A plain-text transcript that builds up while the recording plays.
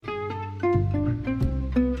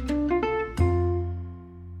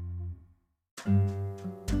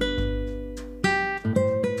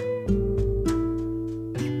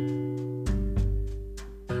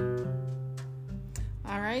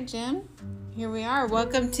Jim. Here we are.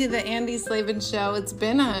 Welcome to the Andi Slavin Show. It's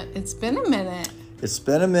been a minute. It's been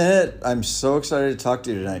a minute. I'm so excited to talk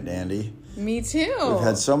to you tonight, Andi. Me too. We've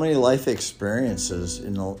had so many life experiences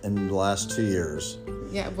in the last 2 years.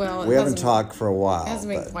 Yeah, well, we haven't talked for a while. It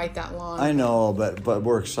hasn't been quite that long. I know, but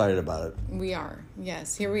we're excited about it. We are.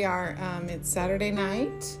 Yes, here we are. It's Saturday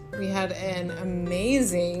night. We had an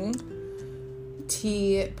amazing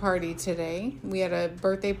tea party today. We had a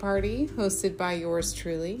birthday party hosted by yours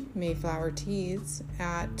truly, Mayflower Teas,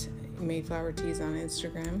 at Mayflower Teas on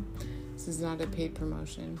Instagram. This is not a paid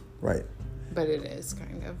promotion. Right. But it is,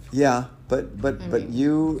 kind of. Yeah, but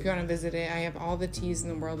you... If you want to visit it, I have all the teas in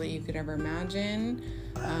the world that you could ever imagine.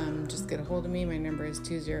 Just get a hold of me. My number is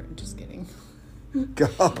 20... Just kidding.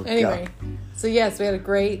 Anyway, so yes, we had a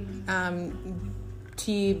great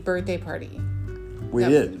tea birthday party. We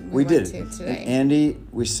did. We did. Today. And Andi,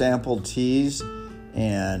 we sampled teas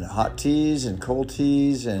and hot teas and cold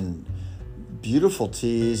teas and beautiful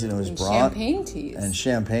teas, and it was champagne teas. And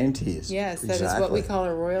champagne teas. Yes, exactly. That is what we call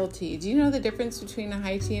a royal tea. Do you know the difference between a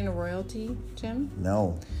high tea and a royal tea, Jim?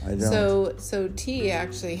 No, I don't. So tea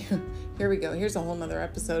actually, here we go. Here's a whole nother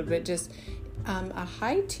episode, but just a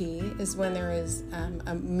high tea is when there is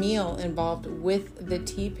a meal involved with the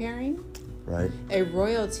tea pairing. Right. A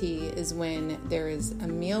royal tea is when there is a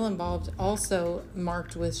meal involved, also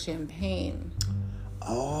marked with champagne.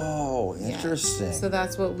 Oh, interesting. Yeah. So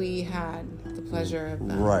that's what we had the pleasure of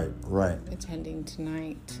right attending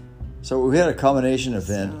tonight. So we had a combination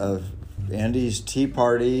event of Andi's tea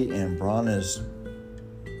party and Brana's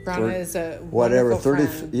is a whatever 30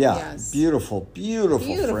 friend. Yeah, yes. beautiful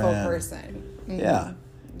friend. Person. Mm-hmm. Yeah.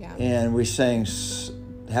 And we sang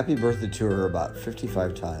happy birthday to her about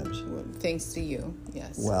 55 times. Thanks to you,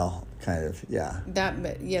 yes. Well, kind of, yeah.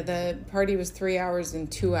 The party was 3 hours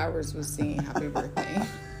and 2 hours was singing happy birthday.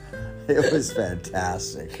 It was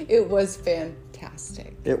fantastic. It was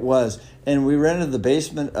fantastic. It was. And we rented the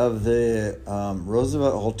basement of the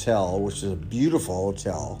Roosevelt Hotel, which is a beautiful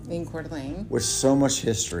hotel. In Coeur d'Alene. With so much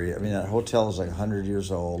history. I mean, that hotel is like 100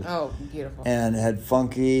 years old. Oh, beautiful. And had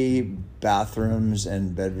funky bathrooms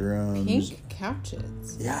and bedrooms. Pink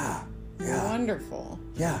couches. Yeah. Wonderful.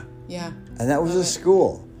 Yeah. Yeah. And that was a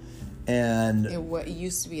school. And it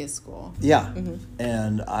used to be a school. Yeah. Mm-hmm.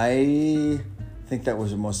 And I think that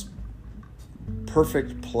was the most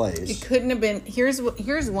perfect place. It couldn't have been. Here's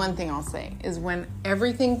one thing I'll say is when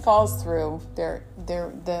everything falls through,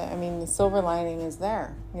 the silver lining is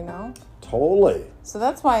there, you know? Totally. So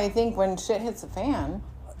that's why I think when shit hits the fan,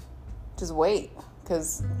 just wait,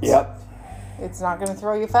 because it's not going to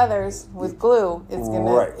throw you feathers with glue. It's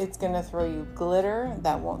going to throw you glitter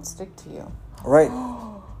that won't stick to you. Right.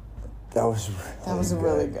 That was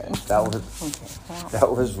really good. That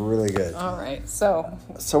was really good. All right. So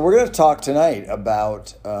we're going to talk tonight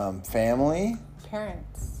about family,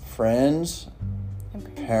 parents, friends,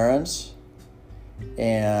 parents,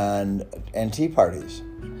 and tea parties.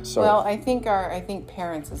 So, well, I think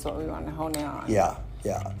parents is what we want to hone in on. Yeah.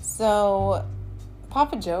 So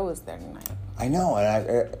Papa Joe was there tonight. I know,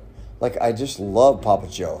 and I just love Papa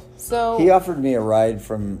Joe. So he offered me a ride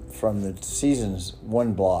from the Seasons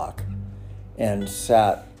one block, and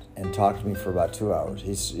sat and talked to me for about 2 hours.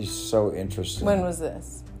 He's so interesting. When was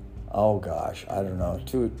this? Oh gosh, I don't know.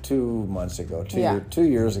 2 months ago, 2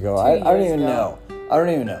 years ago. 2 I years don't even ago. know. I don't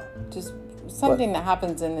even know. Just something that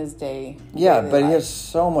happens in his day. Yeah, but he has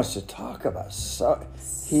so much to talk about. So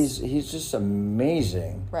he's just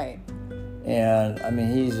amazing. Right. And I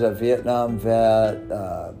mean, he's a Vietnam vet,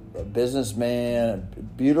 a businessman, a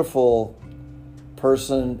beautiful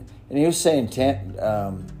person. And he was saying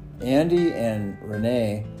Andi and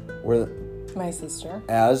Renee were, my sister,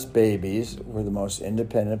 as babies, were the most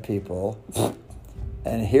independent people.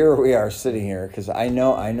 And here we are sitting here, because I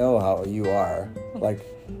know how you are. Like,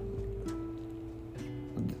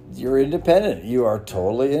 you're independent. You are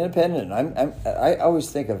totally independent. I always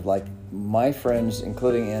think of, like, my friends,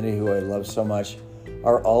 including Andi, who I love so much,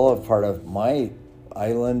 are all a part of my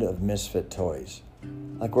island of misfit toys.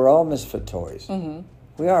 Like, we're all misfit toys. Mm-hmm.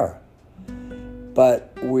 We are.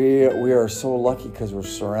 But we are so lucky because we're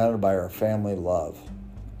surrounded by our family love.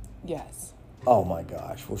 Yes. Oh my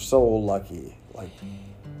gosh, we're so lucky. Like,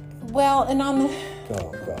 well, and on the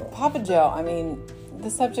go. Papa Joe, I mean,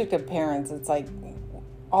 the subject of parents, it's like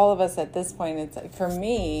all of us at this point, it's like, for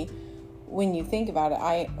me, when you think about it,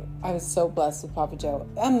 I was so blessed with Papa Joe,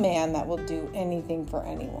 a man that will do anything for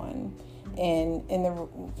anyone. in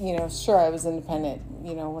the, sure, I was independent,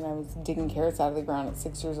 when I was digging carrots out of the ground at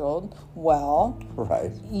 6 years old. Well,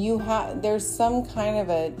 right. There's some kind of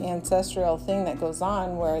an ancestral thing that goes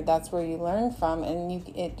on where that's where you learn from, and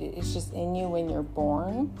it's just in you when you're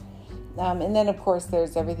born. And then, of course,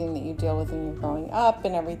 there's everything that you deal with when you're growing up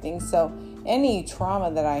and everything. So any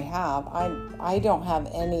trauma that I have, I don't have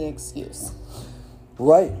any excuse.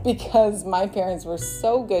 Right. Because my parents were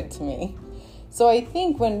so good to me. So I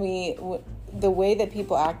think the way that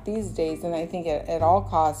people act these days, and I think at all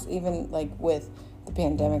costs, even like with the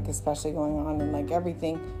pandemic especially going on, and like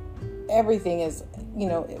everything is,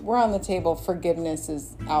 we're on the table. Forgiveness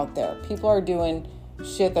is out there. People are doing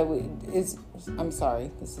shit that I'm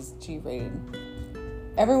sorry, this is G-rated.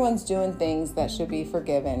 Everyone's doing things that should be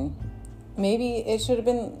forgiven. Maybe it should have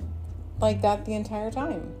been like that the entire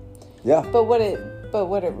time. Yeah. But what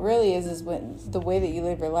it really is when the way that you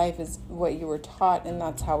live your life is what you were taught, and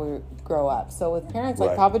that's how we grow up. So with parents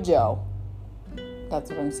like Papa Joe, that's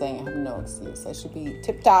what I'm saying. I have no excuse. I should be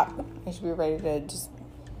tip top. I should be ready to just,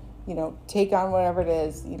 take on whatever it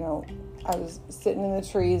is. I was sitting in the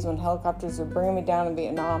trees when helicopters were bringing me down in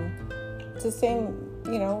Vietnam. It's the same,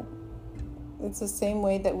 it's the same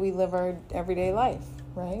way that we live our everyday life,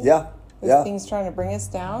 right? Yeah. There's things trying to bring us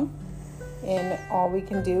down. And all we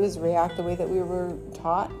can do is react the way that we were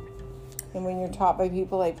taught. And when you're taught by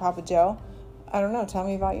people like Papa Joe, I don't know, tell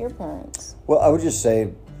me about your parents. Well, I would just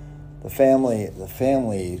say the family,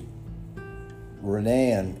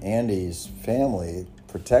 Renee and Andy's family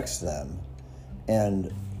protects them.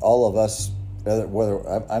 And all of us, whether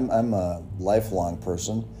I'm a lifelong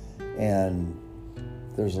person, and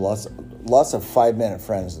there's lots of 5-minute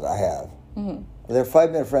friends that I have. Mm-hmm. They're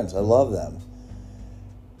 5-minute friends. I love them.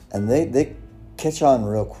 And they catch on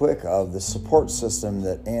real quick of the support system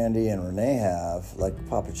that Andy and Renee have, like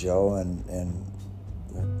Papa Joe and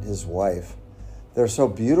his wife. They're so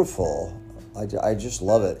beautiful. I just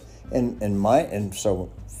love it. And so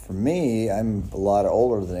for me, I'm a lot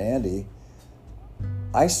older than Andy.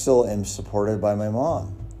 I still am supported by my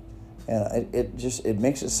mom. And it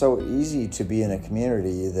makes it so easy to be in a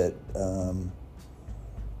community that,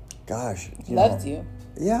 loves you.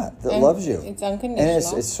 Yeah, that loves you. It's unconditional.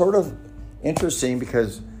 And it's sort of interesting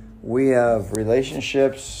because we have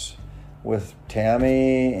relationships with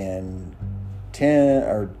Tammy and Tim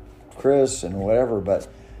or Chris and whatever, but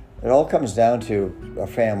it all comes down to our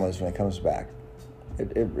families when it comes back.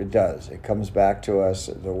 It does. It comes back to us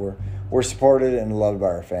that we're supported and loved by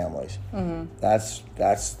our families. Mm-hmm.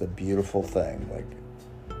 That's the beautiful thing. Like,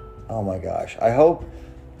 oh my gosh. I hope.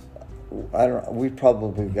 I don't know. We've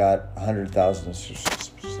probably got 100,000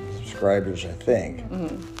 subscribers, I think.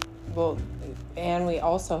 Mm-hmm. Well, and we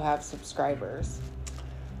also have subscribers.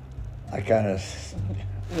 I kind of...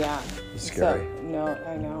 Yeah. It's scary. So, no,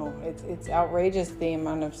 I know. It's outrageous the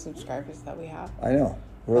amount of subscribers that we have. I know.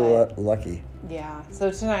 We're lucky. Yeah.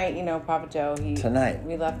 So tonight, Papa Joe, Tonight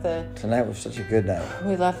was such a good night.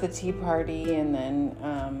 We left the tea party and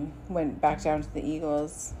then went back down to the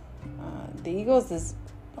Eagles. The Eagles is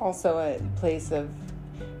also a place of,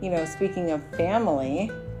 speaking of family.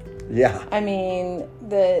 Yeah. I mean,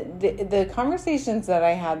 the conversations that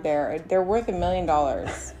I had there, they're worth $1 million.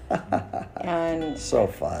 And so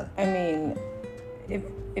fun. I mean,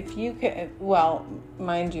 if you could, well,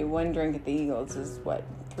 mind you, one drink at the Eagles is what,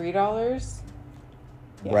 $3?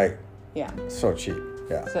 Yeah. Right. Yeah. So cheap.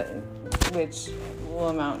 Yeah. So, which will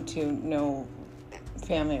amount to no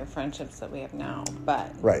family or friendships that we have now,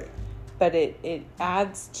 but right. But it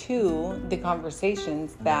adds to the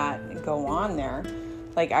conversations that go on there.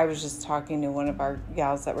 Like I was just talking to one of our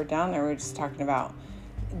gals that were down there. We were just talking about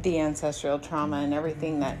the ancestral trauma and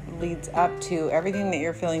everything that leads up to everything that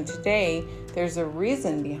you're feeling today. There's a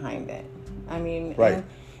reason behind it. I mean, right.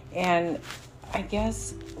 And I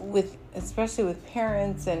guess especially with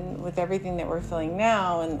parents and with everything that we're feeling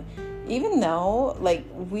now, and even though like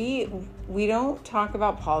we don't talk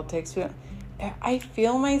about politics, I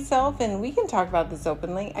feel myself, and we can talk about this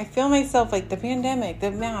openly, I feel myself like the pandemic,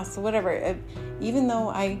 the masks, whatever, even though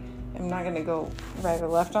I am not going to go right or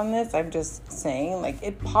left on this, I'm just saying, like,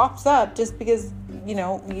 it pops up just because,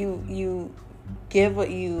 you give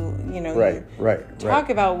what you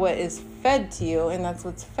talk about what is fed to you, and that's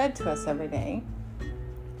what's fed to us every day.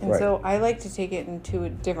 And so I like to take it into a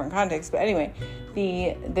different context. But anyway,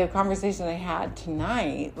 the conversation I had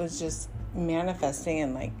tonight was just manifesting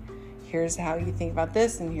and like, here's how you think about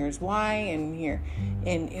this, and here's why, and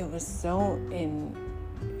it was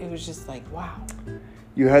just like, wow.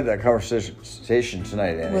 You had that conversation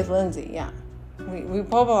tonight, Andy. With Lindsay, yeah. we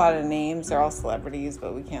pull up a lot of names. They're all celebrities,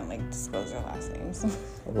 but we can't like disclose their last names.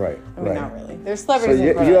 Right. I mean, not really. They're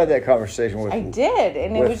celebrities. So you had that conversation with. I did,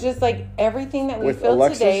 and it was just like everything that we feel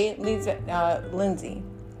Alexis? today leads Lindsay.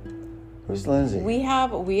 Who's Lindsay? We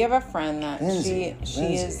have a friend that Lindsay.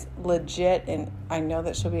 she is legit, and I know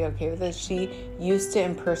that she'll be okay with this. She used to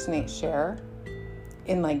impersonate Cher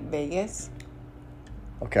in like Vegas.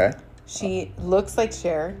 Okay. She looks like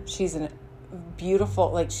Cher. She's a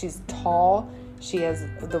beautiful, like she's tall. She has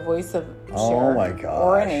the voice of Cher. Oh my gosh.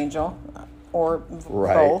 Or an angel, or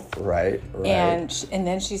both. Right. And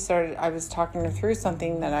then she started. I was talking her through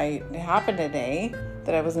something that happened today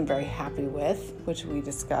that I wasn't very happy with, which we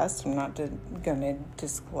discussed. I'm not going to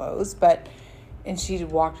disclose, and she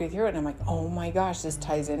walked me through it, and I'm like, oh my gosh, this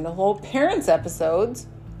ties into the whole Parents episodes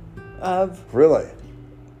of really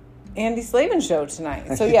Andi Slavin show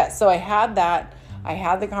tonight. So yeah, so I had that. I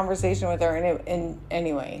had the conversation with her, and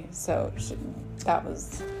anyway, so that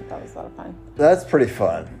was a lot of fun. That's pretty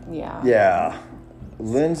fun. Yeah. Yeah.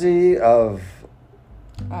 Lindsay of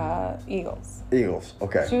Eagles. Eagles.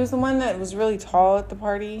 Okay. She was the one that was really tall at the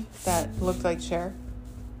party that looked like Cher.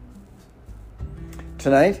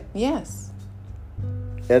 Tonight? Yes.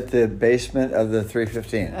 At the basement of the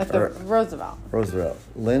 315. At the Roosevelt.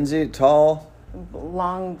 Lindsay, tall.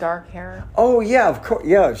 Long dark hair. Oh yeah, of course.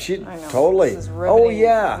 Yeah, she I know. totally. This is riveting, oh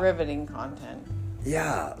yeah, riveting content.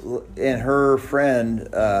 Yeah, and her friend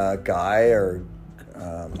Guy or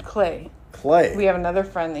Clay. We have another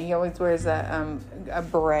friend that he always wears a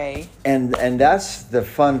beret. And that's the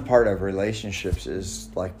fun part of relationships is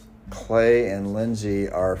like Clay and Lindsay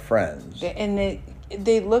are friends. And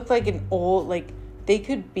they look like an old, like they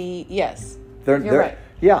could be, yes. You're right.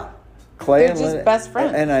 Yeah. Clay They're just best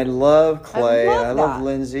friends. And I love Clay. I love that.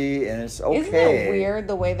 Lindsay, and it's okay. Isn't it weird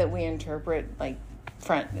the way that we interpret like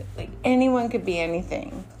friend? Like anyone could be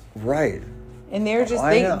anything. Right. And they're just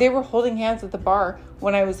they were holding hands at the bar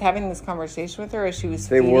when I was having this conversation with her as she was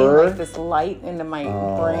feeding like this light into my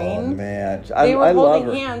brain. Oh man, they were holding love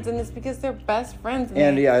her. hands, and it's because they're best friends.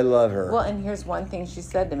 Andi, I love her. Well, and here's one thing she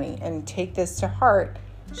said to me, and take this to heart.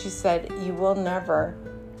 She said, "You will never."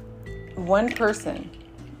 One person.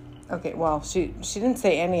 Okay, well, she didn't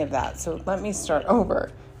say any of that, so let me start over.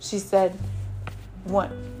 She said,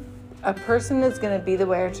 a person is going to be the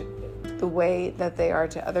way that they are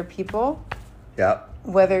to other people,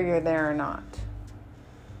 whether you're there or not.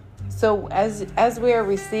 So as we are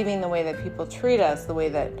receiving the way that people treat us, the way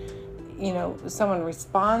that, someone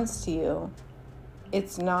responds to you,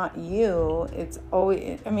 it's not you. It's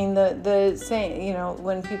always, the saying,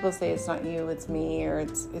 when people say it's not you, it's me, or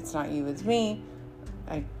it's not you, it's me,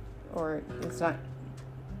 or it's not,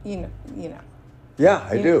 you know. Yeah,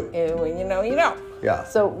 I do. When you know, you know. Yeah.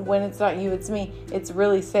 So when it's not you, it's me. It's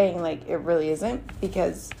really saying like it really isn't,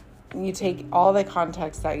 because you take all the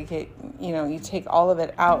context that you take all of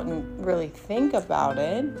it out and really think about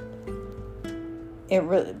it.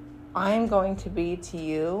 I'm going to be to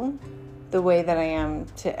you the way that I am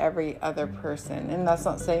to every other person, and that's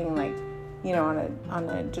not saying like, on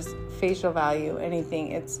a just facial value,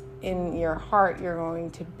 anything. It's in your heart. You're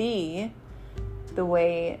going to be the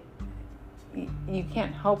way. You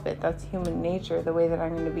can't help it. That's human nature. The way that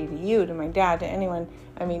I'm going to be to you, to my dad, to anyone.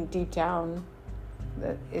 Deep down,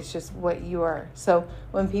 that it's just what you are. So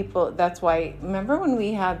when people, that's why. Remember when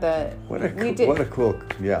we had remember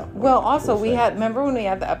when we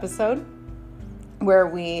had the episode where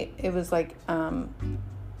it was like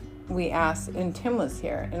we asked, and Tim was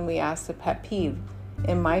here, and we asked a pet peeve,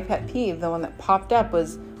 and my pet peeve, the one that popped up,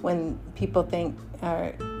 was when people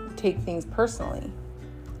take things personally.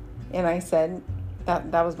 And I said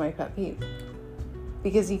that was my pet peeve.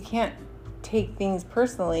 Because you can't take things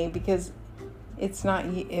personally, because it's not,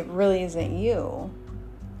 it really isn't you.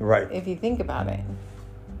 Right. If you think about it.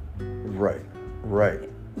 Right.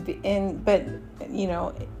 But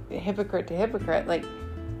hypocrite to hypocrite, like,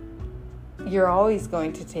 you're always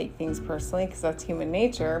going to take things personally because that's human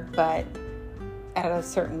nature, but at a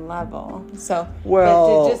certain level. So,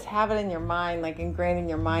 but to just have it in your mind, like ingrained in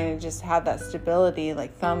your mind, and just have that stability,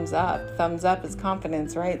 like thumbs up is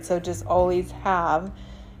confidence, right? So just always have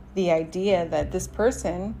the idea that this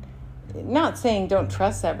person, not saying don't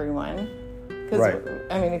trust everyone, because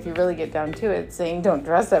if you really get down to it, saying don't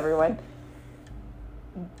trust everyone,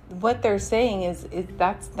 what they're saying is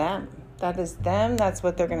that's them. That is them. That's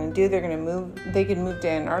what they're going to do. They're going to move. They could move to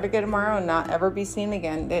Antarctica tomorrow and not ever be seen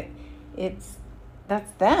again.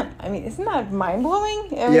 That's them. Isn't that mind-blowing?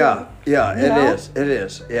 Yeah, it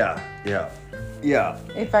is. Yeah.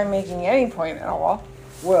 If I'm making any point at all.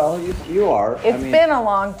 Well, you are. It's been a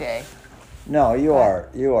long day. No, you are.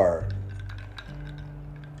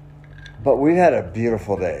 But we had a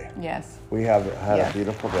beautiful day. Yes. We have had a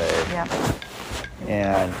beautiful day. Yeah.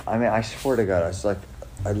 And I mean, I swear to God, I was like,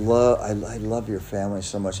 I love your family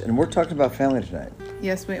so much. And we're talking about family tonight.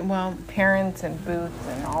 Yes, parents and booths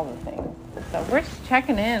and all the things. So we're just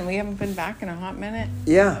checking in. We haven't been back in a hot minute.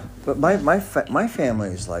 Yeah, but my family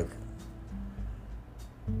is like,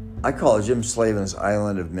 I call it Jim Slavin's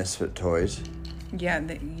Island of Misfit Toys. Yeah,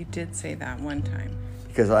 you did say that one time.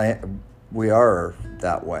 Because we are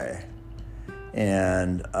that way.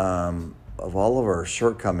 And of all of our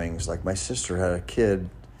shortcomings, like my sister had a kid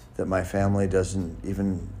that my family doesn't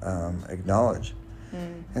even acknowledge.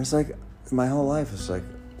 And it's like, my whole life it's like,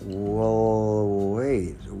 well,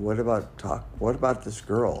 wait, what about this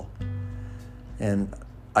girl? And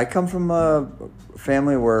I come from a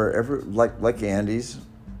family where like Andy's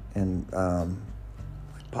and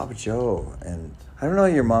like Papa Joe, and I don't know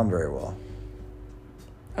your mom very well.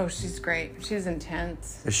 Oh, she's great. She's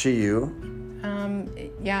intense. Is she you?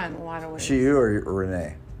 Yeah, in a lot of ways. Is she you or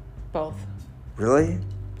Renee? Both. Really?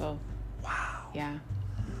 Both. Wow. Yeah.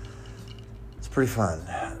 It's pretty fun.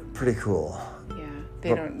 Pretty cool.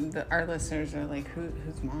 Yeah. Our listeners are like,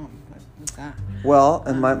 who's mom? What's that? Well,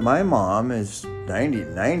 and my mom is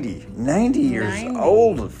 90 years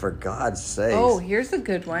old, for God's sake. Oh, here's a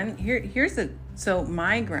good one. So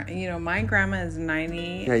my grandma is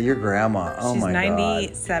 90. Yeah, your grandma. Oh my God.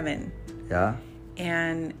 She's 97. Yeah.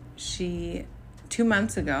 And she 2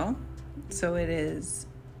 months ago, so it is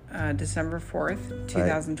December 4th,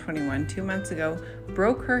 2021, right. 2 months ago,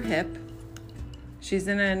 broke her hip. She's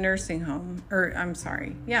in a nursing home, or I'm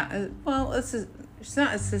sorry. Yeah, she's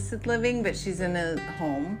not assisted living, but she's in a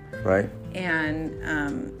home. Right.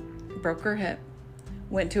 And broke her hip.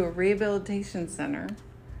 Went to a rehabilitation center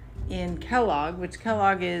in Kellogg, which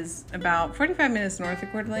Kellogg is about 45 minutes north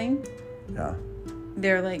of Coeur d'Alene. Yeah.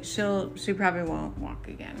 They're like, she probably won't walk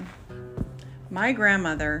again. My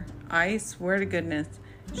grandmother, I swear to goodness,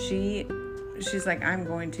 she's like, I'm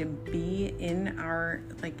going to be in our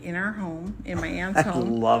home, in my aunt's home.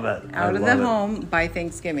 I love it. Out of the home by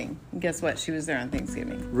Thanksgiving. And guess what? She was there on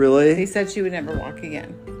Thanksgiving. Really? They said she would never walk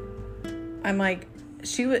again. I'm like,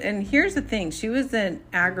 and here's the thing, she was an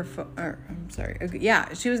she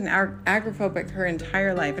was an agoraphobic her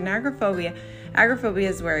entire life. And agoraphobia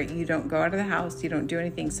is where you don't go out of the house, you don't do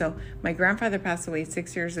anything. So my grandfather passed away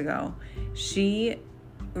 6 years ago. She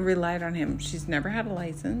relied on him. She's never had a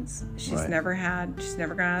license. She's never gone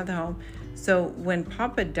out of the home. So when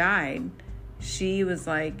Papa died, she was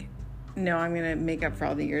like, no, I'm going to make up for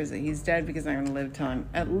all the years that he's dead because I'm going to live till I'm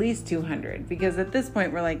at least 200. Because at this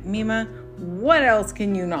point, we're like, Mima, what else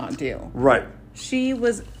can you not do? Right. She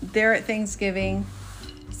was there at Thanksgiving,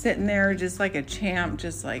 sitting there just like a champ,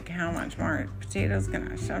 just like, how much more potatoes can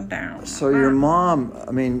I shove down? So your mom,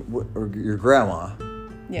 or your grandma.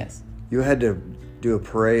 Yes. You had to do a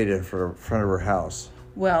parade in front of her house.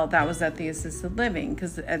 Well, that was at the assisted living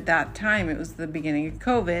because at that time it was the beginning of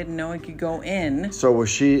COVID. No one could go in. So was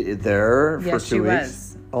she there for 2 weeks? Yes, she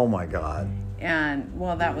was. Oh my God. And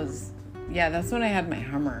that's when I had my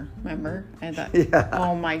Hummer. Remember? I thought,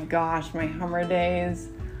 oh my gosh, my Hummer days.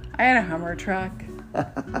 I had a Hummer truck.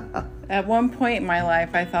 At one point in my life,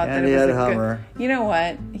 I thought that it was a Hummer. You know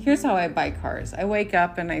what? Here's how I buy cars. I wake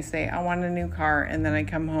up and I say, I want a new car, and then I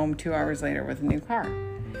come home 2 hours later with a new car.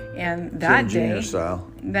 And that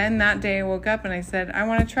day I woke up and I said, I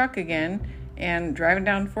want a truck again. And driving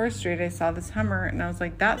down 4th Street, I saw this Hummer, and I was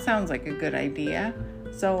like, that sounds like a good idea.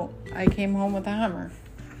 So I came home with a Hummer.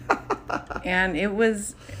 And it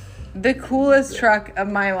was the coolest truck of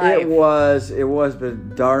my life. It was,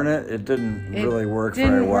 but darn it, it didn't really work very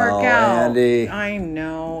well. Didn't work out. Andy. I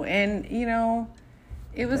know. And,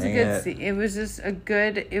 it was it was just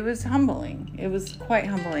it was humbling. It was quite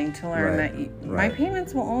humbling to learn that my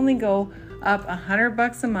payments will only go up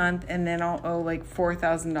 $100 a month, and then I'll owe like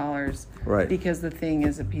 $4,000. Right. Because the thing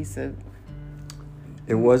is a piece of...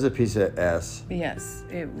 It was a piece of S. Yes,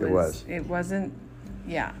 it was. It wasn't...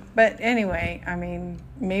 Yeah. But anyway,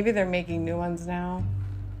 maybe they're making new ones now.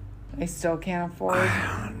 I still can't afford.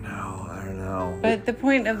 I don't know. But the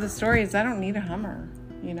point of the story is I don't need a Hummer,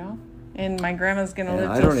 And my grandma's going to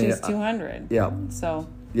live till she's 200. Yeah. So,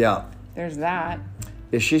 there's that.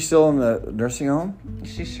 Is she still in the nursing home?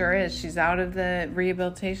 She sure is. She's out of the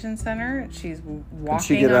rehabilitation center. She's walking. Can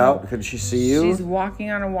she get out? Can she see you? She's walking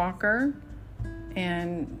on a walker.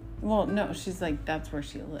 And, well, no, she's like, that's where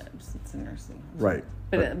she lives. It's a nursing home. Right.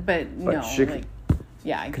 But no.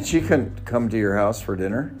 Could she come to your house for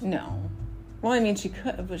dinner? No. Well, she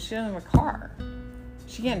could, but she doesn't have a car.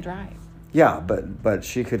 She can't drive. Yeah, but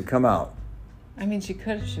she could come out. She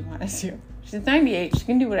could if she wanted to. She's 98. She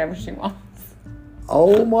can do whatever she wants.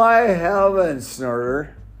 Oh my heavens,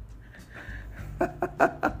 Snorter.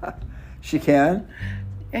 She can?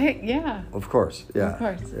 Yeah. Of course, yeah. Of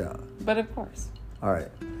course. Yeah. But of course. All right.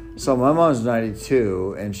 So my mom's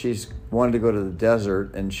 92, and she's wanted to go to the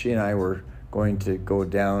desert, and she and I were going to go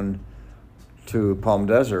down to Palm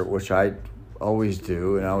Desert, which I always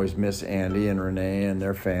do, and I always miss Andi and Renee and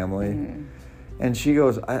their family. Mm-hmm. And she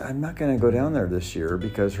goes, I'm not going to go down there this year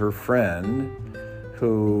because her friend,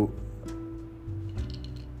 who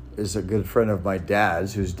is a good friend of my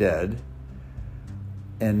dad's, who's dead,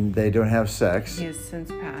 and they don't have sex. He has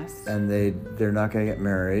since passed. And they're not going to get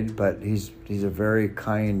married, but he's a very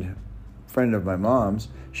kind friend of my mom's.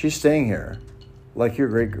 She's staying here. Like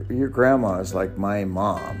your grandma is like my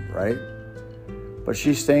mom, right? But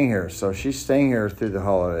she's staying here. So she's staying here through the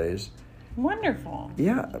holidays. Wonderful.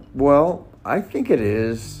 Yeah. Well, I think it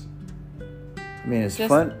is. I mean, it's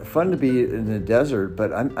fun to be in the desert,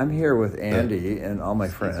 but I'm here with Andi and all my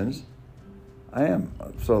friends. I am.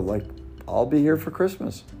 So like I'll be here for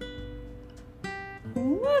Christmas.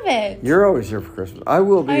 Love it. You're always here for Christmas. I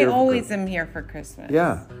will be here for Christmas. I always am here for Christmas.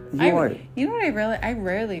 Yeah. You know what I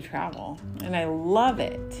rarely travel, and I love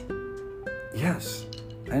it. Yes,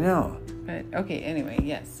 I know. But, okay, anyway,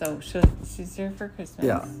 yes. So she's here for Christmas.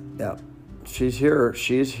 Yeah. She's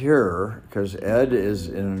here because Ed is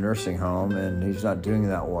in a nursing home, and he's not doing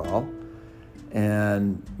that well.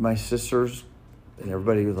 And my sisters and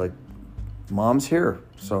everybody was like, Mom's here.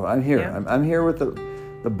 So I'm here. Yeah. I'm here with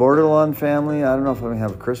the Bordelon family. I don't know if I'm going to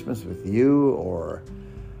have Christmas with you or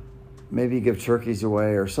maybe give turkeys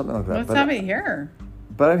away or something like that. Let's have it here.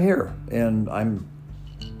 But I'm here, and I'm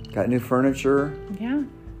got new furniture. Yeah.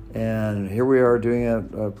 And here we are doing a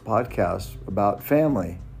podcast about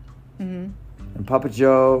family. Mm-hmm. And Papa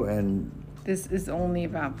Joe and... This is only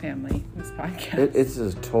about family, this podcast. It's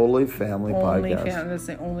a totally family podcast. That's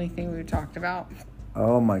the only thing we've talked about.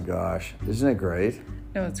 Oh my gosh. Isn't it great?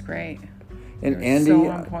 No, it's great. And Andi, so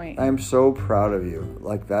on point. I'm so proud of you.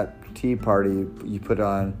 Like that tea party you put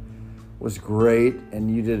on was great.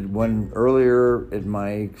 And you did one earlier in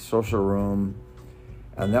my social room.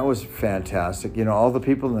 And that was fantastic. You know, all the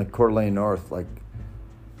people in the Coeur d'Alene North, like,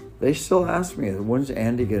 they still ask me, when's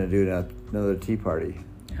Andi going to do another tea party?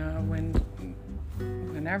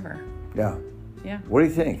 Whenever. Yeah. Yeah. What do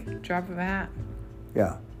you think? Drop of a hat.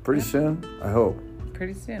 Yeah. Pretty soon, I hope.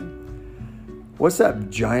 Pretty soon. What's that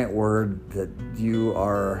giant word that you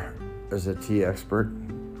are as a tea expert?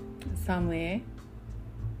 Sommelier.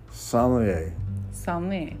 Sommelier.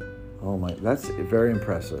 Sommelier. Oh my, that's very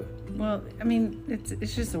impressive. Well, I mean,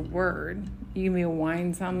 it's just a word. You can be a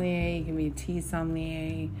wine sommelier, you can be a tea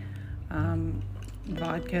sommelier,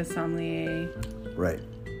 vodka sommelier. Right.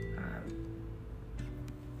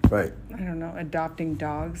 Right. I don't know, adopting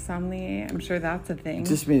dogs sommelier. I'm sure that's a thing. It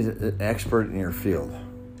just means an expert in your field.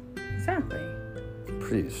 Exactly.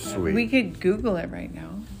 Pretty sweet. We could Google it right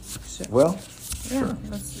now. So, well, yeah,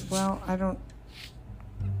 sure. I don't...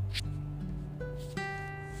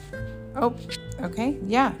 Oh, okay.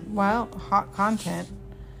 Yeah, well, hot content.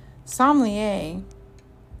 Sommelier.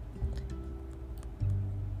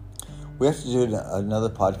 We have to do another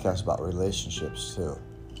podcast about relationships, too.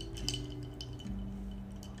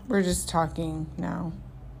 We're just talking now.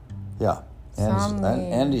 Yeah.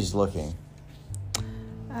 Andi's looking.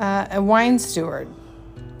 A wine steward.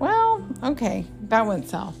 Well, okay. That went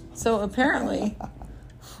south. So apparently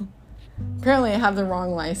I have the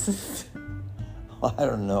wrong license. I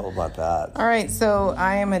don't know about that. All right, so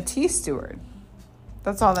I am a tea steward.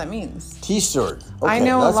 That's all that means. Tea steward. Okay, I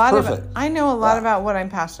know that's a lot perfect. I know a lot about what I'm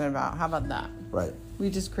passionate about. How about that? Right. We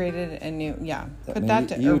just created a new, yeah. Put that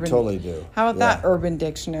to you Urban. You totally do. How about that Urban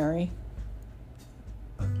Dictionary?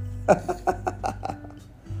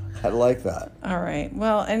 I like that. All right.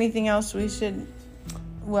 Well, anything else we should?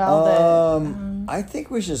 Well, I think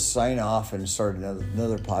we should sign off and start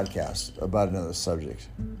another podcast about another subject.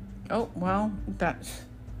 Oh well,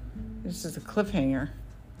 this is a cliffhanger.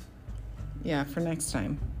 Yeah, for next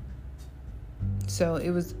time. So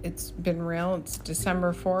it's been real. It's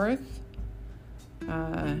December 4th.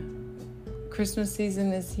 Christmas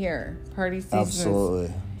season is here. Party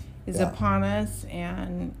season is upon us,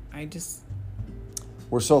 and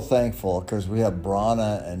we're so thankful because we have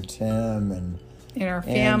Brana and Tim and our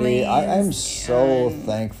families. I'm so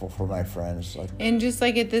thankful for my friends. And just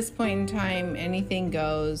like at this point in time, anything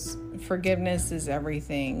goes. Forgiveness is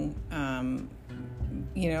everything.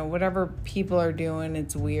 Whatever people are doing,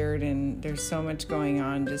 it's weird, and there's so much going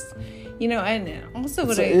on. Just, and also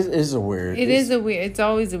it is a weird. It's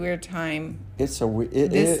always a weird time. It is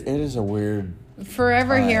a weird.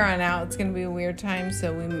 Forever time. here on out, it's going to be a weird time.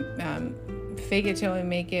 So fake it till we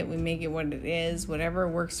make it what it is, whatever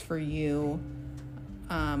works for you,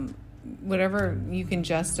 whatever you can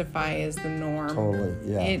justify as the norm. Totally,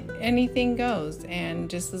 yeah. Anything goes, and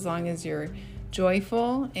just as long as you're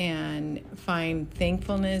joyful and find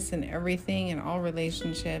thankfulness in everything and all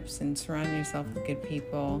relationships and surround yourself with good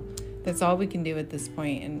people, that's all we can do at this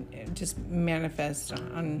point, and just manifest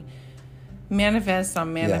on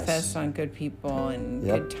good people and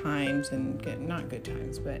good times and not good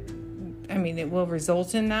times, but I mean, it will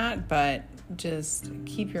result in that, but just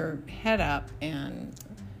keep your head up and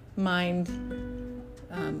mind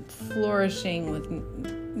flourishing with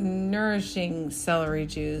nourishing celery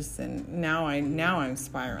juice. And now I'm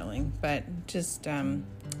spiraling, but just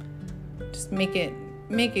make it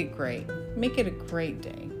great. Make it a great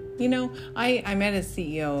day. You know, I met a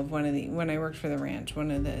CEO of when I worked for the ranch,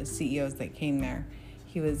 one of the CEOs that came there.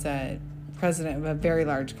 He was a president of a very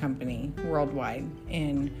large company worldwide.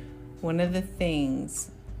 And one of the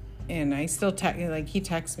things, and I still he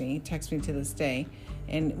texts me to this day.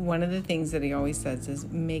 And one of the things that he always says is,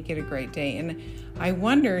 make it a great day. And I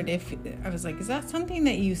wondered I was like, is that something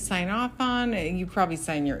that you sign off on? You probably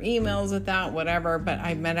sign your emails with that, whatever. But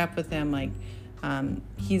I met up with him,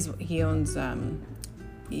 he's an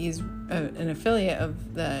affiliate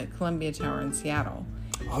of the Columbia Tower in Seattle.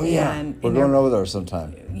 Oh, yeah. And we're going over there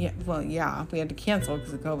sometime. Yeah, well, yeah. We had to cancel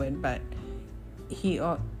because of COVID. But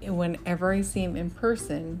whenever I see him in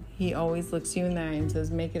person, he always looks you in the eye and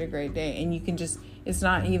says, make it a great day. And you can just, it's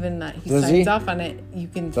not even that he signs off on it. You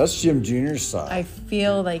can. That's Jim Jr.'s style. I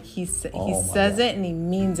feel like he says it and he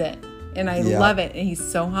means it. And I love it. And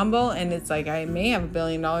he's so humble. And it's like, I may have $1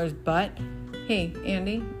 billion, but hey,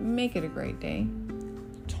 Andy, make it a great day.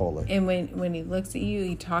 Totally. And when he looks at you,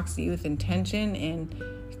 he talks to you with intention, and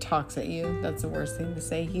he talks at you. That's the worst thing to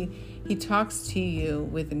say. He talks to you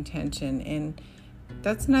with intention, and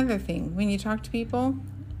that's another thing. When you talk to people,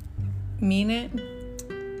 mean it,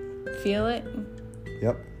 feel it.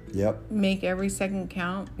 Yep. Make every second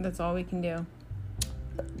count. That's all we can do.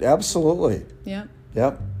 Absolutely. Yep.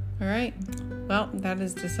 All right. Well, that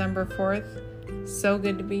is December 4th. So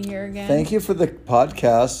good to be here again. Thank you for the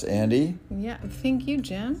podcast, Andy. Yeah, thank you,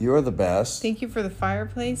 Jim. You are the best. Thank you for the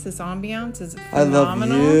fireplace. This ambiance is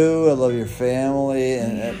phenomenal. I love you. I love your family,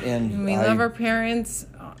 and we love our parents.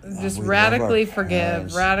 Just radically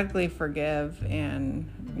forgive, and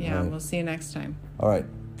right. We'll see you next time. All right.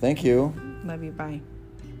 Thank you. Love you. Bye.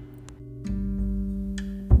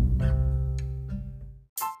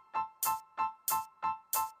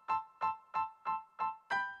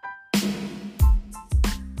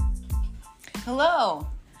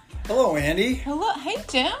 Hello, Andy. Hello. Hey,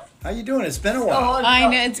 Jim. How you doing? It's been a while. I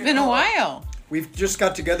know. It's been a while. We've just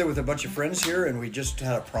got together with a bunch of friends here, and we just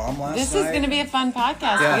had a prom last night. This is going to be a fun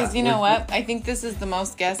podcast because you know what? I think this is the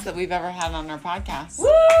most guests that we've ever had on our podcast. Woo!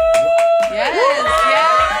 Yes.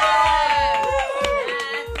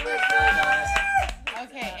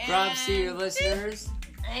 Okay. Props to your listeners.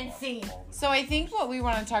 And see. So I think what we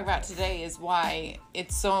want to talk about today is why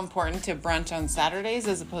it's so important to brunch on Saturdays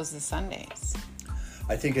as opposed to Sundays.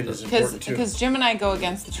 I think it is important too. Because Jim and I go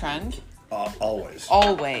against the trend. Always.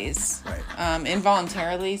 Right.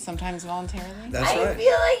 Involuntarily, sometimes voluntarily. That's right. I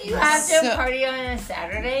feel like you have to party on a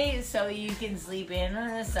Saturday so you can sleep in on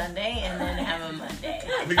a Sunday and then have a Monday.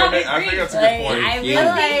 I think that's a good point. I feel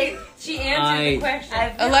like she answered the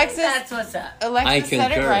question. Alexis, that's what's up. Alexis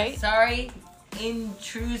said it right. Sorry.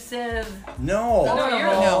 Intrusive.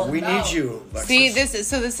 No. We need you, Alexis. See,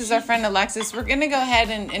 this is our friend Alexis. We're gonna go ahead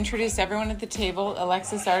and introduce everyone at the table.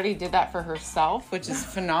 Alexis already did that for herself, which is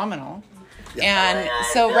phenomenal. And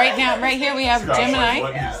so right here we have Jim and I.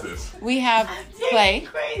 What is this? We have Clay.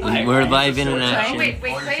 We're live in action. Wait,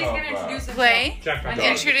 Clay's gonna introduce himself. Clay,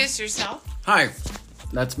 introduce yourself. Hi,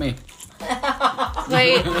 that's me.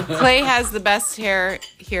 Clay has the best hair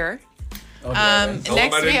here.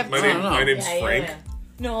 Next we have my name's Frank.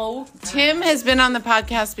 No. Tim has been on the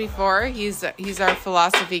podcast before. He's our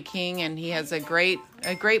philosophy king, and he has a great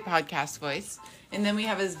podcast voice. And then we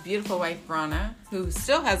have his beautiful wife Brana, who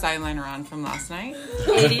still has eyeliner on from last night.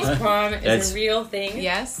 Ladies' prom is a real thing.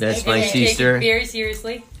 Yes, that's my sister. Take it very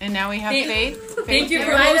seriously. And now we have Faith. Thank you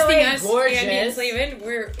for hosting us, Andy and Slavin.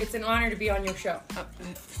 It's an honor to be on your show.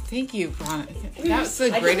 Thank you, Brana. That's the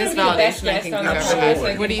greatest validation I think we've ever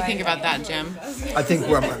had. What do you think about that, Jim? I think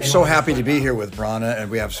we're so happy to be here with Brana,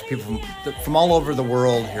 and we have people from all over the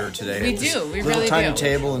world here today. We do. We really do. Little tiny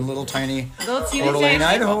table in little tiny Fort Wayne,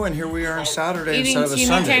 Idaho, and here we are on Saturday instead of a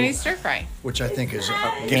Sunday. Tiny stir fry. Which I think is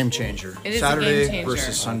a game changer. It is Saturday a game changer.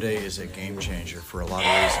 Versus Sunday is a game changer for a lot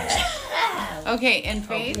of reasons. Okay, and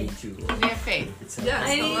Faith? We have Faith. Yes,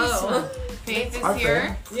 hello. Faith Faith is Our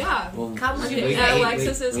here. Yeah. Well, Come with wait, At wait,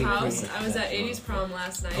 Alexis's wait, house. wait. I was at 80s prom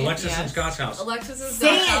last night. Alexis and Scott's house. Alexis's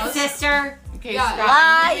Sing it, house. sister. Okay, Yeah. Scott.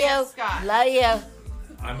 Love Maybe you. Scott. Love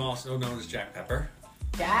you. I'm also known as Jack Pepper.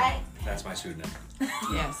 Jack. That's my pseudonym.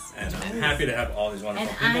 Yes. And I'm happy to have all these wonderful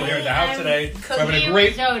And people I here at the house am today. We're having a cookie great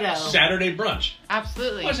risotto. Saturday brunch.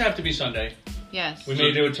 Absolutely. It doesn't have to be Sunday. Yes. We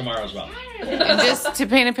may do it tomorrow as well. And just to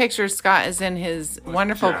paint a picture, Scott is in his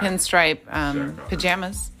wonderful pinstripe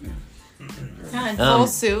pajamas.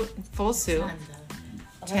 Full suit.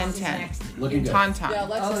 10-10. Looking good. Tauntaun. Yeah,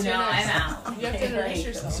 Alexis, Oh, you're no, next. I'm out. You have to introduce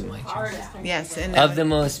yourself. This is my choice. Yes. And Of the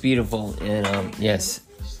most beautiful, and yes,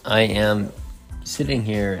 I am sitting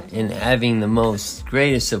here and having the most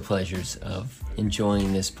greatest of pleasures of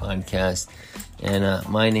enjoying this podcast. And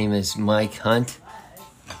my name is Mike Hunt.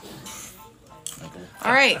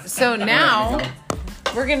 all right. So now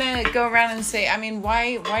we're gonna go around and say. I mean,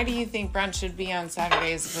 why do you think brunch should be on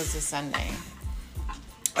Saturday as opposed to Sunday?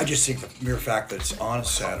 I just think the mere fact that it's on a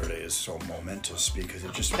Saturday is so momentous because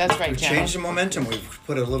it just That's right, we've Jen. changed the momentum. We've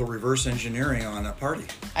put a little reverse engineering on a party.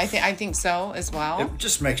 I think so as well. It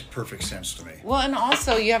just makes perfect sense to me. Well, and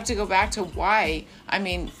also you have to go back to why. I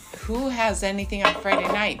mean, who has anything on Friday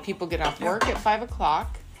night? People get off work at 5:00.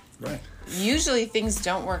 Right. Usually things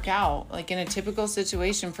don't work out. Like in a typical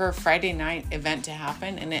situation for a Friday night event to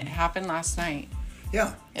happen, and it happened last night.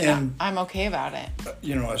 Yeah. And I'm okay about it.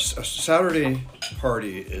 You know, a Saturday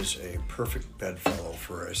party is a perfect bedfellow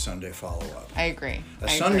for a Sunday follow-up. I agree. A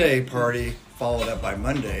Sunday party followed up by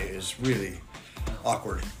Monday is really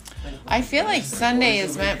awkward. I feel like Sunday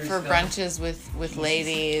is meant for brunches with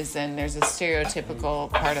ladies, and there's a stereotypical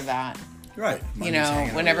part of that. Right. You Monday's know,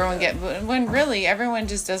 hanging when out. when really everyone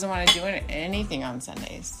just doesn't want to do anything on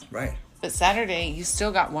Sundays. Right. But Saturday, you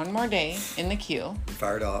still got one more day in the queue,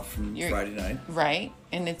 Fired off from Friday night. right?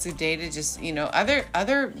 And it's a day to just,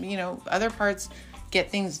 other parts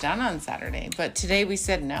get things done on Saturday. But today we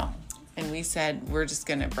said no, and we said we're just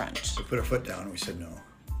gonna brunch. We put our foot down and we said no.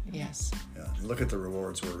 Yes. Yeah. And look at the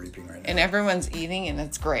rewards we're reaping right now. And everyone's eating, and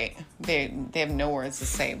it's great. They have no words to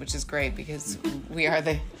say, which is great because we have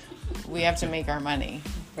to make our money.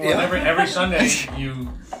 Well, every Sunday you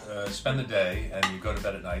spend the day and you go to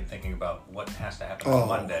bed at night thinking about what has to happen on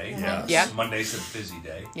Monday. yes. Yep. Monday's a busy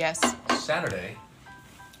day. Yes. Saturday,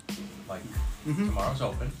 like tomorrow's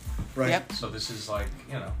open. Right. Yep. So this is like,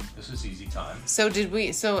 this is easy time. So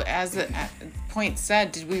as the point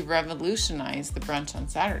said, did we revolutionize the brunch on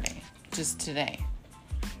Saturday? Just today.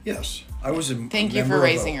 Yes. I was a Thank you member for of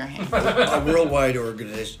raising your hand. a worldwide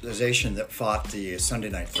organization that fought the Sunday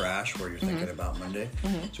night thrash where you're thinking about Monday.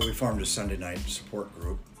 So we formed a Sunday night support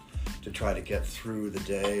group to try to get through the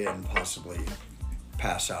day and possibly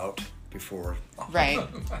pass out before Right.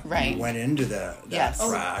 we went into that Yes.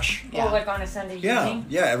 thrash. Yeah. Oh, like on a Sunday Yeah, evening?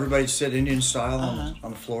 yeah. Everybody sit Indian style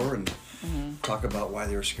on the floor and talk about why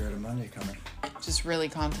they were scared of Monday coming. Just really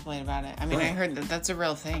contemplate about it. I mean, I Right. heard that that's a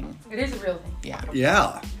real thing. It is a real thing. Yeah.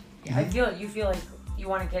 Yeah. I feel you feel like you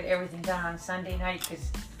want to get everything done on Sunday night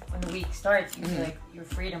because when the week starts, you feel like your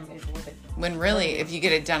freedom is a little bit. When really, if you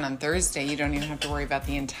get it done on Thursday, you don't even have to worry about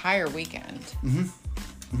the entire weekend.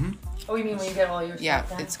 Oh, you mean when you get all your Yeah, stuff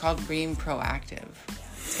done? it's called being proactive.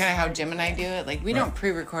 It's kind of how Jim and I do it. Like we don't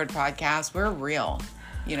pre-record podcasts. We're real,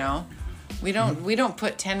 We don't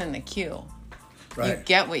put 10 in the queue. You Right.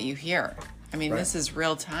 get what you hear. I mean, Right. this is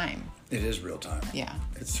real time. It is real time. Yeah,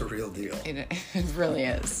 It's the real deal. it really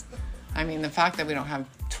is. I mean, the fact that we don't have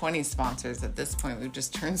 20 sponsors at this point, we've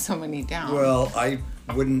just turned so many down. Well, I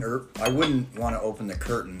wouldn't want to open the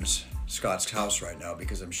curtains, Scott's house right now,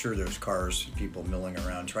 because I'm sure there's cars and people milling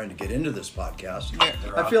around trying to get into this podcast.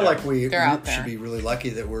 I feel like we They're out there. should be really lucky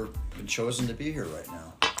that we're been chosen to be here right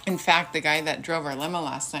now. In fact, the guy that drove our limo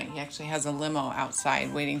last night, he actually has a limo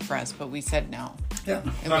outside waiting for us, but we said no. Yeah.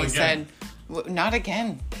 And Not we again. said, not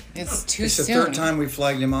again. It's too It's the soon. third time we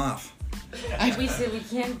flagged him off. We said we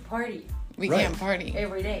can't party We Right. can't party.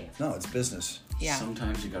 every day. No, it's business. Yeah.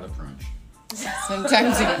 Sometimes you gotta brunch.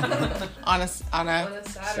 Sometimes on a On a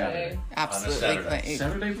Saturday. absolutely Saturday. Clay,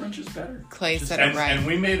 Saturday brunch is better. Clay Just- said it And, right. and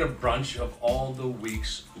we made a brunch of all the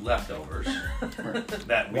week's leftovers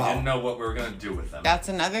that we Wow. didn't know what we were going to do with them. That's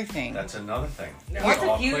another thing. That's another thing. Lots It's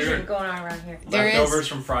all of fusion cleared. going on around here. There is- Leftovers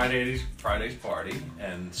from Friday's party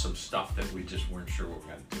and some stuff that we just weren't sure what we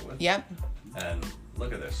were going to do with. Yep. And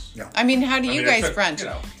look at this. Yeah. I mean, how do I you mean, it guys took, brunch? 10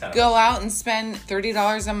 of Go us. out and spend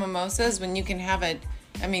 $30 on mimosas when you can have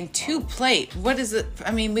two plate. What is it?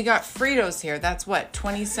 I mean, we got Fritos here. That's what,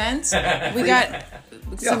 20 cents? We got Yeah,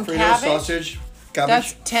 some Fritos, cabbage. sausage,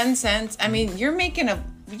 That's cabbage. 10 cents. I mean, you're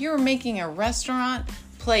making a restaurant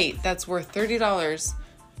plate that's worth $30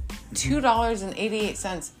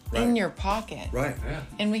 $2.88 in Right. your pocket. Right. Yeah.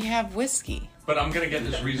 And we have whiskey. But I'm gonna get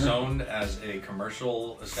this rezoned as a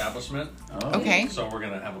commercial establishment. Okay. So we're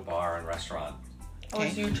gonna have a bar and restaurant. Oh, so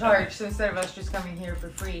Okay. you charge, so instead of us just coming here for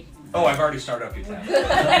free. Oh, I've already started up your tab.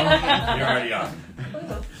 You're already on.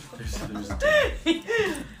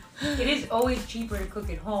 It is always cheaper to cook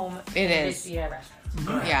at home It than is. to eat at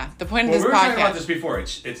restaurants. Yeah. The point of Well, this we were talking about podcast. this before.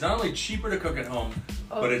 It's not only cheaper to cook at home,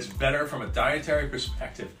 but it's better from a dietary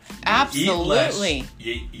perspective. You Absolutely.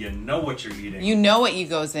 Eat less, you know what you're eating. You know what you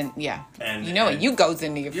goes in. Yeah. And- you know what and- you goes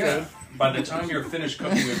into your Yeah. food. By the time you're finished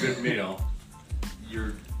cooking a good meal,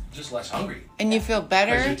 you're just less hungry. And you feel Because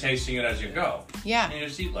you're better. tasting it as you go. Yeah. And you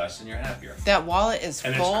just eat less and you're happier. That wallet is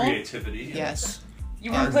And full. it's creativity. and Yes.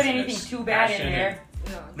 You wouldn't put And anything it's too bad in passion there.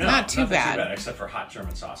 No, Not too nothing bad. too bad, except for hot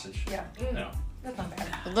German sausage. Yeah, No. that's not bad.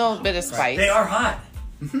 A little bit of spice. They are hot.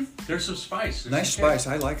 There's some spice. There's Nice some spice.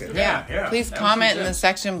 I like it. Yeah. Yeah, Please that was comment in some the sense.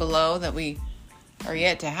 section below that we are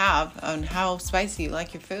yet to have on how spicy you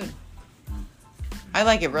like your food. I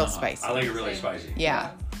like it real spicy. I like it really spicy. Yeah.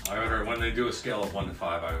 I order, when they do a scale of 1 to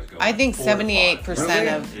 5, I always go. I think 4 to 5. 78% Really?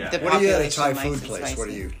 of Yeah. the What do you at a population Thai likes food it place? spicy. What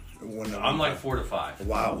do you? One I'm like 4 to 5.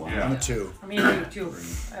 Wow. Yeah. I'm a 2. I mean, I do too.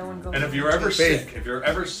 I wouldn't go. And for if you're ever Faith.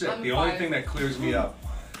 sick, I'm the only fine. thing that clears me up,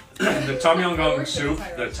 the tom yum I goong worked at a soup,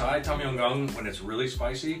 Thai the Thai tom yum goong, when it's really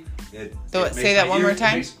spicy, So it say makes that my one more ears- it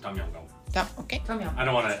time? makes- Tom yum goong. Okay. Tom yum. I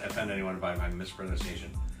don't want to offend anyone by my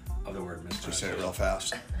mispronunciation of the word Just say it mispronunciation, real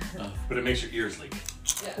fast. but it makes your ears leak.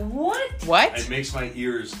 What? What? It makes my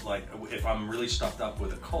ears, like, if I'm really stuffed up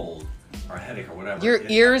with a cold or a headache or whatever. Your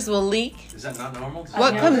it- ears will leak? Is that not normal? Does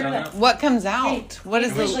What that never comes heard not- that. what comes out? What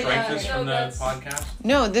is Can we the strike this No, from the that's- podcast?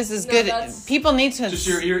 No, this is No, good. that's- People need to Just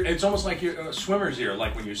your ear. It's almost like your swimmer's ear.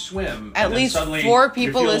 Like when you swim. At and then least suddenly 4 you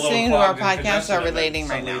people feel a little listening to our clogged and podcast congested, are and then relating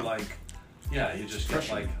right suddenly, now. Like, yeah, you just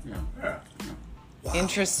get like. Yeah. Wow.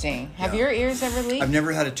 Interesting. Have Yeah. your ears ever leaked? I've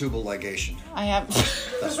never had a tubal ligation. I have.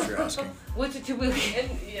 That's what you're asking. What's a tubular? And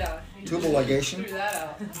yeah. you Tubal just ligation? Threw that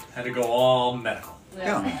out. Had to go all medical.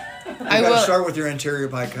 Yeah. You I got to will. start with your anterior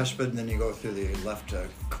bicuspid, and then you go through the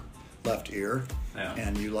left ear, Yeah.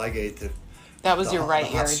 and you ligate the. That was the your hot- right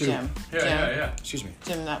the hot ear, soup. Jim. Yeah, Jim. yeah. Excuse me.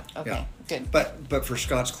 Jim, that. Okay. Yeah. Good. But for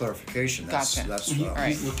Scott's clarification, that's Gotcha. that's. He, All right.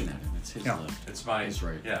 He's looking at him. It's his Yeah. left. It's my. He's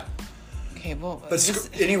right. Yeah. Okay. Well. But this-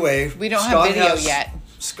 anyway, we don't have Scott video has- yet.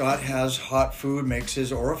 Scott has hot food, makes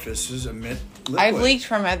his orifices emit liquid. I've leaked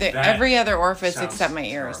from every other orifice sounds except my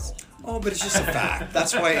ears. Oh, but it's just a fact.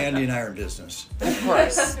 That's why Andy and I are in business. Of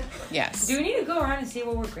course. Yes. Do we need to go around and say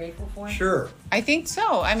what we're grateful for? Sure. I think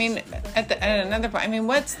so. I mean, at another point. I mean,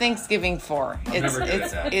 what's Thanksgiving for? never good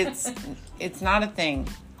at that. It's not a thing.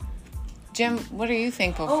 Jim, what are you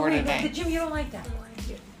thankful Oh for wait, today? but Jim, you don't like that.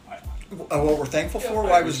 What we're thankful for?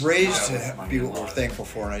 Well, I was raised to be what we're thankful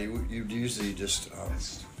for, and you usually just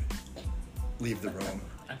leave the room.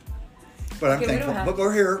 But I'm Okay, we don't thankful. have- But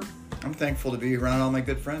we're here. I'm thankful to be around all my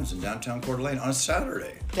good friends in downtown Coeur d'Alene on a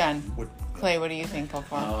Saturday. Done. What- Clay, what are you thankful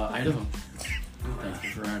for? Idaho. Thank you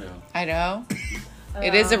for Idaho. Idaho.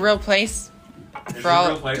 It is a real place. Is it For a all,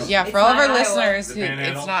 real place? yeah, It's for all of not our Iowa. listeners, The who,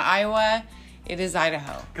 Panhandle? it's not Iowa. It is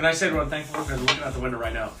Idaho. Can I say what I'm thankful for? Because I'm looking out the window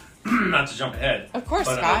right now. Not to jump ahead. Of course,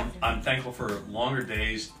 but Scott. I'm thankful for longer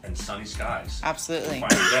days and sunny skies. Absolutely.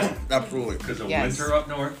 Absolutely. Because the Yes. winter up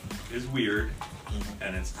north is weird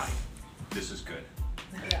and it's tight. This is good.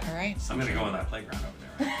 All right. I'm gonna go on that playground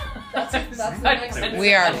over there. That's the next one.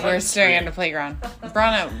 We're staring at the playground.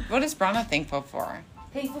 Brana, what is Brana thankful for?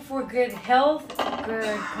 Thankful for good health,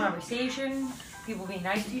 good conversation, people being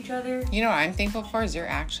nice to each other. You know what I'm thankful for is your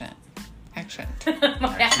accent. Accent.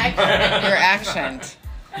 My accent. Your accent.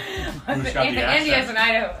 Who's got the Andy has accent? an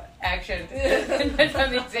Idaho accent. That's how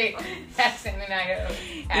they say accent in Idaho.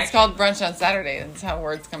 It's called brunch on Saturday. That's how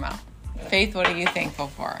words come out. Faith, what are you thankful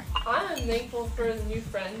for? I'm thankful for the new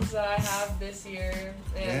friends that I have this year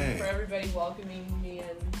and Yay. for everybody welcoming me in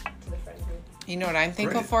to the friend group. You know what I'm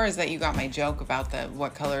thankful Great. for is that you got my joke about the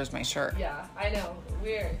what color is my shirt. Yeah, I know.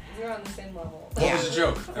 We're on the same level. What Yeah. was the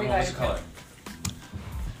joke? And what was the color?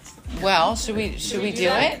 Well, should we do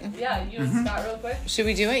that? it? Yeah, you and Scott real quick. Should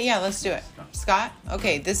we do it? Yeah, let's do it. Scott?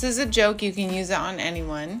 Okay, this is a joke. You can use it on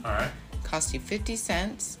anyone. All right. Cost you 50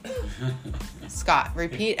 cents. Scott,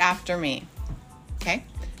 repeat after me. Okay?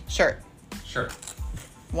 Shirt, Sure.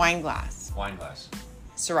 wine glass, Wine glass.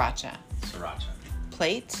 sriracha, Sriracha.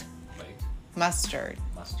 plate, Plate. mustard,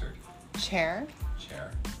 Mustard. chair,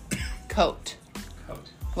 Chair. coat. Coat.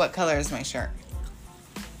 What color is my shirt?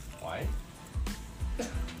 White.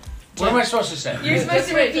 What am I supposed to say? You're supposed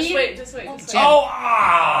to repeat. Just wait. Just wait. Jim. Oh,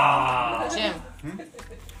 ah! Jim.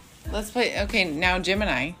 Let's play. Okay, now Jim and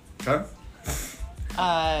I. Okay.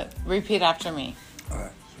 Repeat after me. All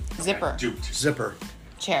right. Zipper. Duped. Zipper.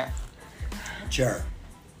 Chair. Chair.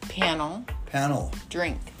 Panel. Panel.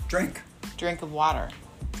 Drink. Drink. Drink of water.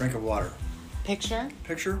 Drink of water. Picture.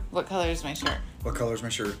 Picture. What color is my shirt? What color is my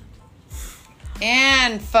shirt?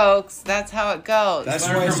 And folks, that's how it goes. That's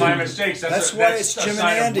Learn why from it's my mistakes. That's why it's a Jim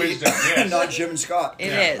sign and of Andy, wisdom, yes. not Jim and Scott. It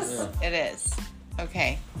is. It is.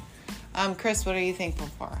 Okay. Chris, what are you thankful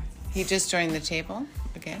for? He just joined the table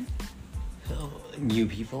again. New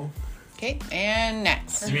people. Okay, and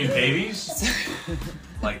next. You mean babies?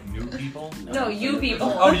 Like new people? No, you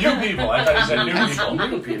people. Oh, you people. I thought you said new people.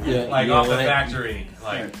 New people. Yeah, Like you off know the what? factory.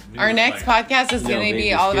 Like new, Our next like, podcast is No, going to baby,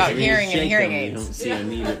 be all about because when you hearing and shake hearing them, You aids. don't see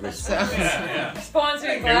immediate response. Yeah,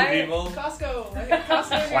 Sponsored yeah. by New people. Costco.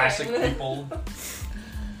 Costco. Classic people.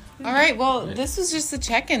 All right, well, this was just a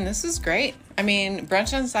check-in. This was great. I mean,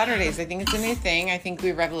 brunch on Saturdays, I think it's a new thing. I think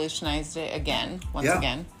we revolutionized it once Yeah.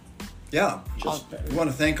 again. Yeah. We want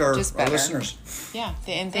to thank our better. listeners. Yeah,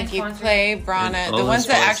 and thank And you, sponsors. Clay, Brana. And The all ones the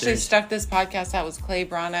that actually sponsors. stuck this podcast out was Clay,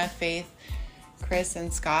 Brana, Faith, Chris,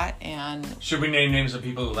 and Scott. And Should we name names of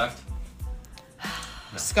people who left?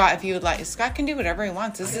 Scott, if you would like, Scott can do whatever he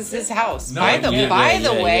wants. This is his house. No, by I the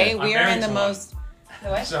can't. way, Yeah. we I'm are in the married to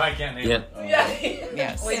most. So I can't name Yep. them. Yeah.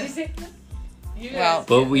 Yes. What did you say? You guys. Well,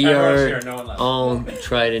 But we Everyone's are here, no one left. all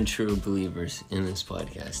tried and true believers in this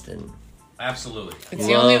podcast and Absolutely. it's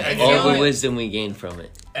the only. love It's all the the only. wisdom we gain from it.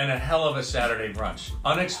 And a hell of a Saturday brunch.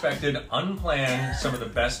 Unexpected, unplanned, some of the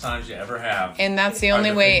best times you ever have. And that's the are only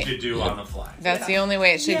the way. things you do on the fly. That's the only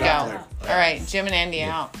way it should Yeah. go. All right, Jim and Andy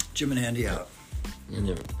out. Jim and Andy out. And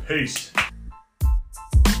they're Peace.